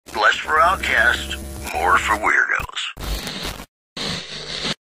for Outcasts, more for Weirdos.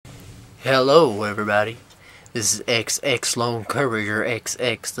 Hello everybody, this is XX Lone Courier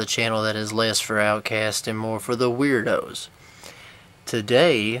XX, the channel that is less for Outcasts and more for the Weirdos.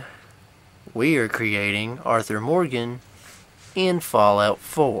 Today, we are creating Arthur Morgan in Fallout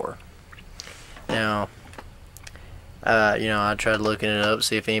 4. Now, I tried looking it up,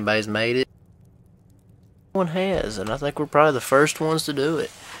 see if anybody's made it. No one has, and I think we're probably the first ones to do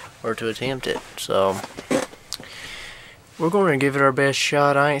it, or to attempt it, so we're going to give it our best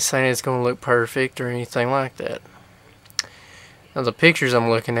shot. I ain't saying it's going to look perfect or anything like that. Now the pictures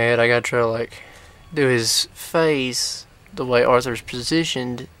I'm looking at, I gotta try to do his face the way Arthur's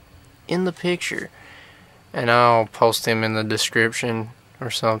positioned in the picture. And I'll post him in the description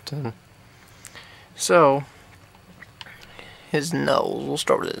or something. So, his nose, we'll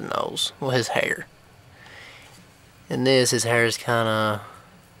start with his nose. Well, his hair. And his hair is kinda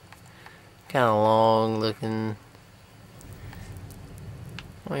long looking.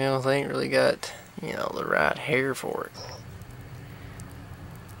 Well, they ain't really got, the right hair for it.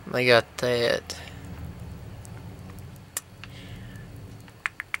 They got that.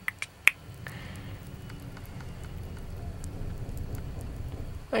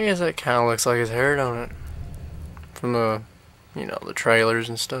 I guess that kind of looks like his hair, don't it? From the, the trailers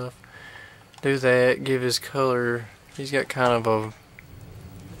and stuff. Do that, give his color. He's got kind of a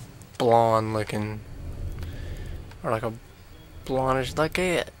blonde looking, or like a blondish, like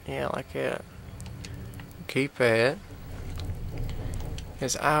that. Yeah, like that. Keep that.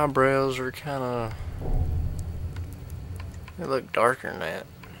 His eyebrows are kind of, they look darker than that.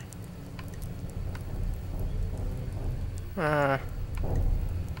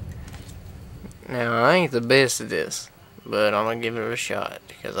 Now, I ain't the best at this, but I'm gonna give it a shot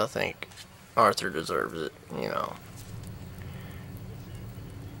because I think Arthur deserves it,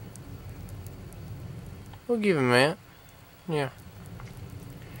 We'll give him that. Yeah.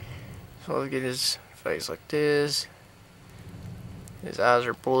 So let's get his face like this. His eyes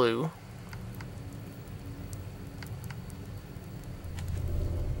are blue.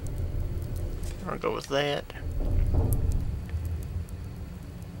 I'll go with that.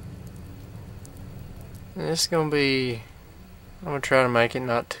 And this is gonna be, I'm gonna try to make it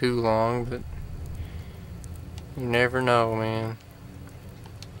not too long, but you never know, man.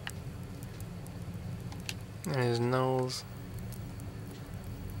 And his nose.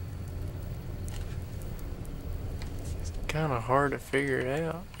 It's kind of hard to figure it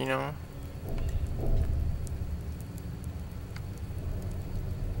out,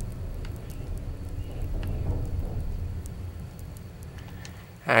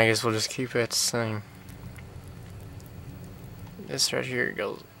 I guess we'll just keep it the same. This right here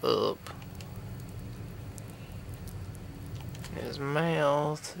goes up. His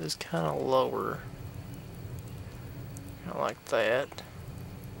mouth is kind of lower. Kind of like that.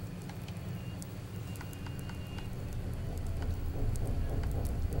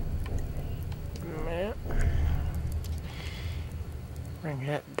 Bring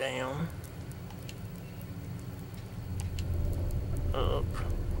that down. Up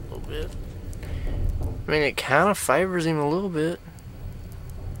a little bit. I mean, it kind of favors him a little bit.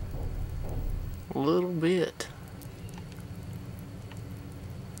 A little bit.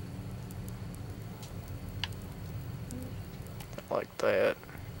 Like that.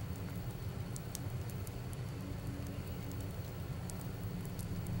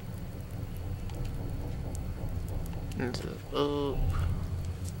 And up.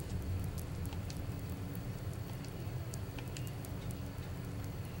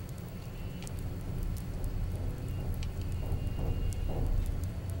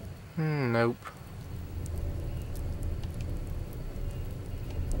 Nope.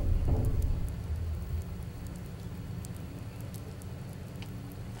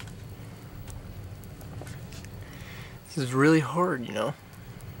 This is really hard,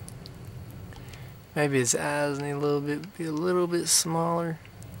 Maybe his eyes need be a little bit smaller.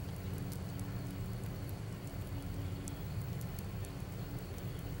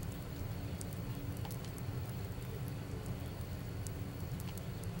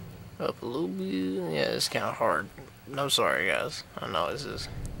 Up a little bit. Yeah, it's kind of hard. No, sorry guys. I know this is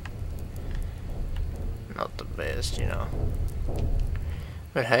not the best,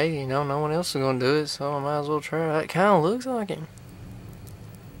 But hey, no one else is gonna do it, so I might as well try. It kind of looks like him.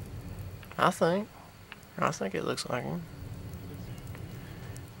 I think it looks like him.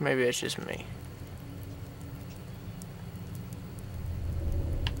 Maybe it's just me.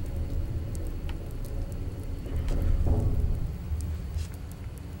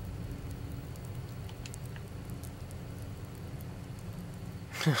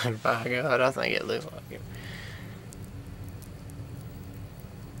 By God, I think it looks like him.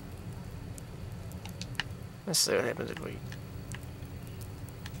 Let's see what happens if we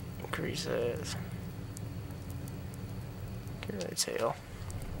increase that. Can't really tell.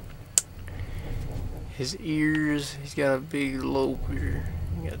 His ears, he's got a big lobe here.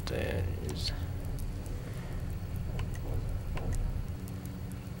 You got that.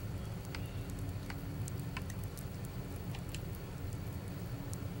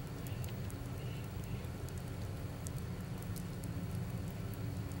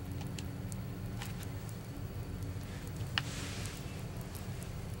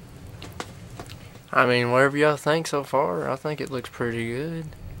 I mean, whatever y'all think so far, I think it looks pretty good.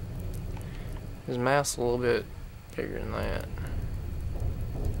 His mouth's a little bit bigger than that.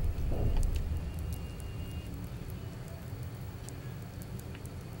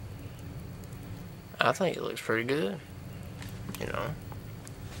 I think it looks pretty good, you know.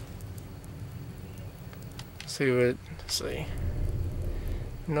 Let's see.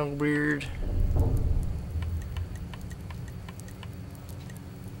 No beard.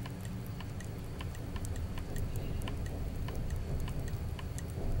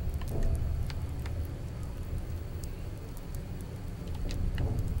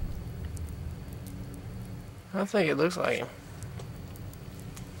 I think it looks like him.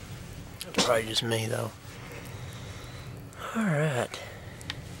 It's probably just me though. Alright.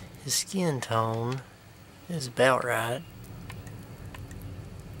 His skin tone is about right.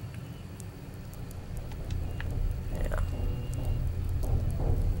 Yeah.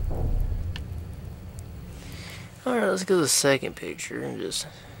 Alright, let's go to the second picture and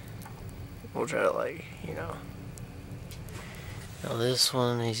we'll try to, like, you know. Now this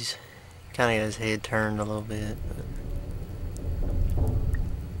one, he's kind of got his head turned a little bit.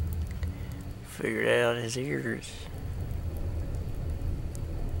 Figured out his ears.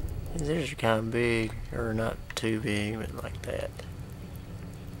 His ears are kind of big, or not too big, but like that.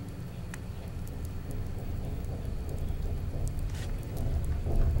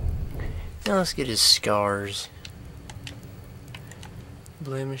 Now let's get his scars.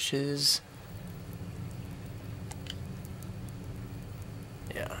 Blemishes.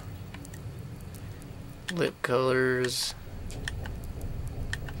 Yeah. Lip colors.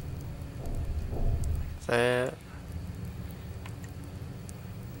 That.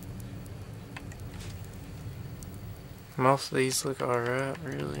 Most of these look alright,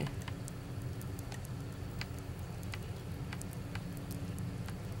 really.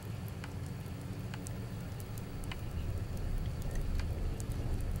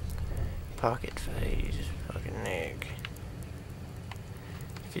 Pocket face, fucking neck.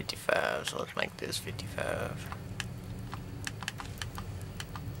 55, so let's make this 55.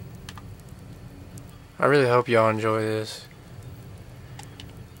 I really hope y'all enjoy this.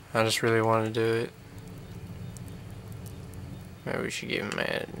 I just really want to do it. Maybe we should get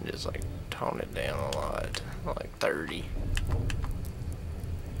mad and just like tone it down a lot, like 30.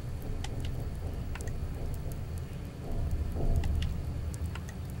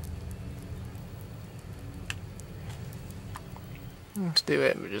 Let's do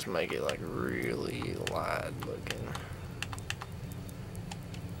it, but just make it like really light looking.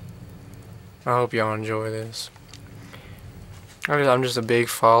 I hope y'all enjoy this. I'm just a big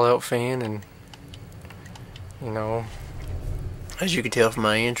Fallout fan, and you know, as you can tell from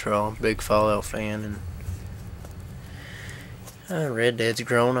my intro, I'm a big Fallout fan, and Red Dead's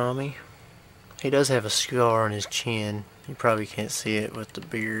grown on me. He does have a scar on his chin. You probably can't see it with the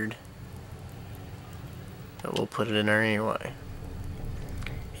beard, but we'll put it in there anyway.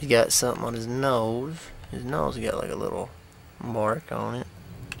 He's got something on his nose. His nose got like a little mark on it.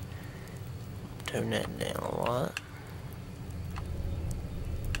 Turn that down a lot.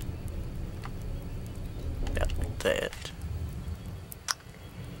 Yeah, like that.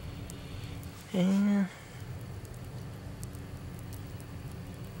 And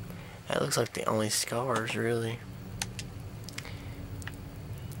that looks like the only scars, really.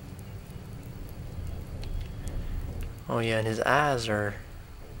 Oh yeah, and his eyes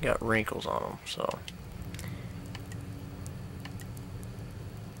got wrinkles on them, so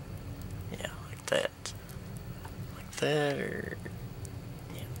yeah, like that. Like that, or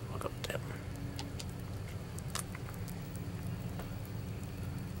yeah, we'll go with that one.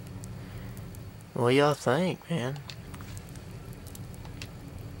 What y'all think, man?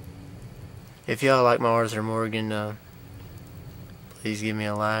 If y'all like my Arthur Morgan, please give me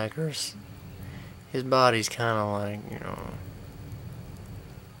a like. Or his body's kind of like, you know,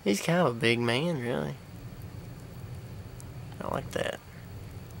 he's kind of a big man, really. I like that.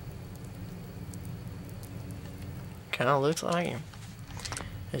 Kind of looks like him.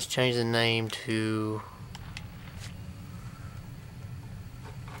 Let's change the name to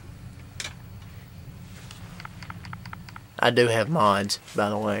I do have mods, by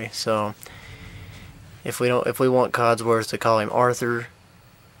the way, so if we want Codsworth to call him Arthur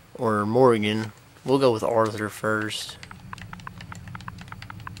or Morgan, we'll go with Arthur first.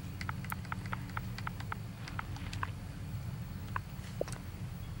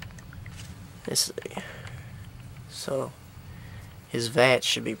 Let's see. So his VATS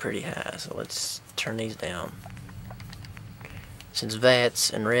should be pretty high, so let's turn these down. Since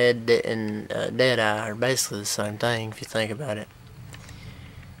VATS and Deadeye are basically the same thing if you think about it.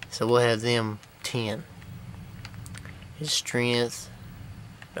 So we'll have them 10. His strength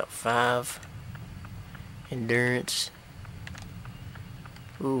about 5. Endurance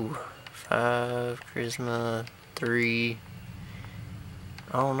 5. Charisma 3.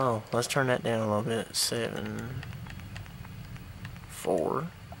 I don't know. Let's turn that down a little bit. 7. 4.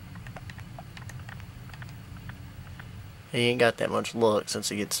 He ain't got that much luck since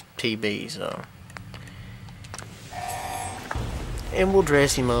he gets TB, so. And we'll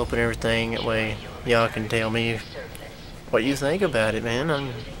dress him up and everything. That way y'all can tell me what you think about it, man.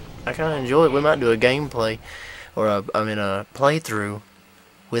 I kind of enjoy it. We might do a gameplay, or a playthrough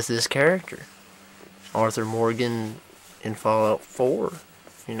with this character, Arthur Morgan, in Fallout 4.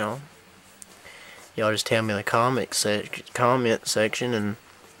 You know, y'all just tell me in the comment section, and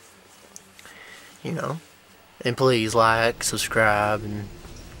you know, and please like, subscribe, and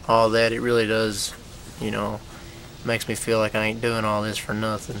all that. It really does, you know, makes me feel like I ain't doing all this for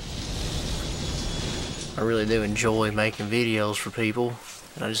nothing. I really do enjoy making videos for people,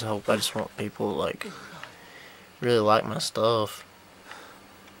 and I just want people to like really like my stuff.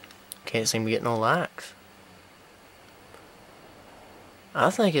 Can't seem to get no likes. I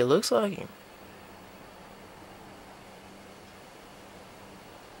think it looks like him.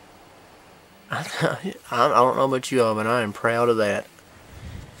 I don't know about you all, but I am proud of that.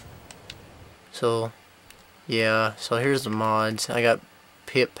 So, yeah. So here's the mods. I got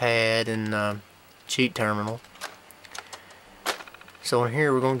PipPad and Cheat Terminal. So in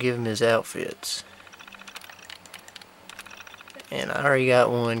here we're gonna give him his outfits, and I already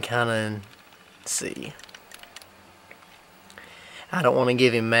got one kind of. Let's see. I don't want to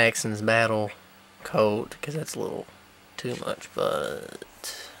give him Maxon's battle coat because that's a little too much,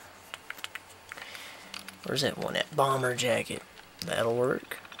 but where's that one? That bomber jacket. That'll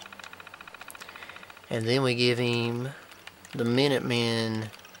work. And then we give him the Minutemen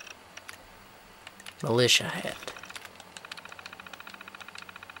militia hat.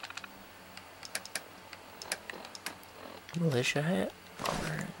 Militia hat?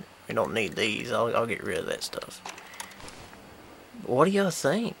 We don't need these. I'll get rid of that stuff. What do y'all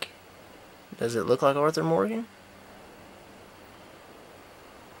think? Does it look like Arthur Morgan?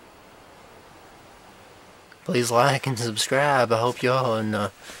 Please like and subscribe. I hope y'all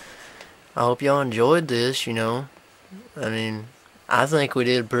enjoyed this, you know. I mean, I think we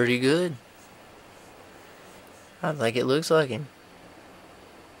did pretty good. I think it looks like him.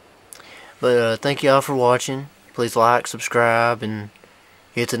 But thank y'all for watching. Please like, subscribe, and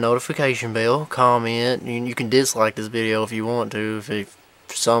hit the notification bell, comment. You can dislike this video if you want to, if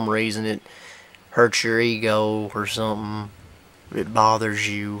for some reason it hurts your ego or something, it bothers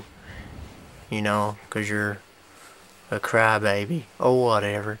you, you know, because you're a crybaby or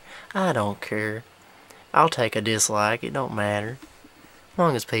whatever. I don't care. I'll take a dislike, it don't matter. As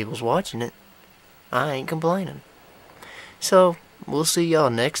long as people's watching it, I ain't complaining. So, we'll see y'all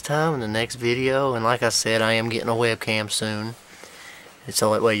next time in the next video, and like I said, I am getting a webcam soon.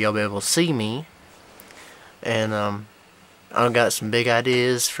 So that way y'all be able to see me. And I've got some big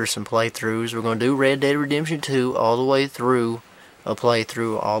ideas for some playthroughs. We're going to do Red Dead Redemption 2 all the way through. A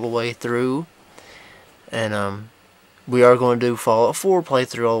playthrough all the way through. And we are going to do Fallout 4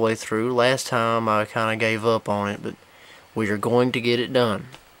 playthrough all the way through. Last time I kind of gave up on it, but we are going to get it done.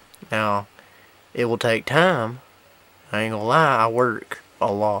 Now, it will take time. I ain't gonna lie, I work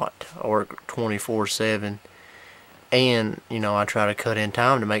a lot. I work 24/7. And, you know, I try to cut in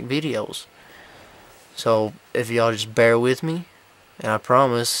time to make videos. So, if y'all just bear with me, and I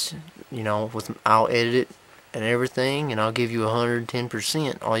promise, you know, I'll edit it and everything, and I'll give you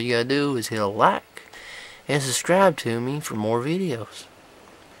 110%. All you gotta do is hit a like and subscribe to me for more videos.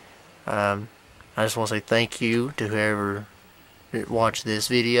 I just want to say thank you to whoever watched this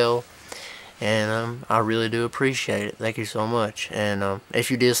video, and I really do appreciate it. Thank you so much. And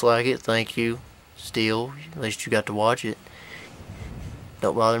if you dislike it, thank you. Still, at least you got to watch it.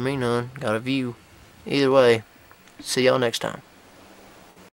 Don't bother me none. Got a view. Either way, see y'all next time.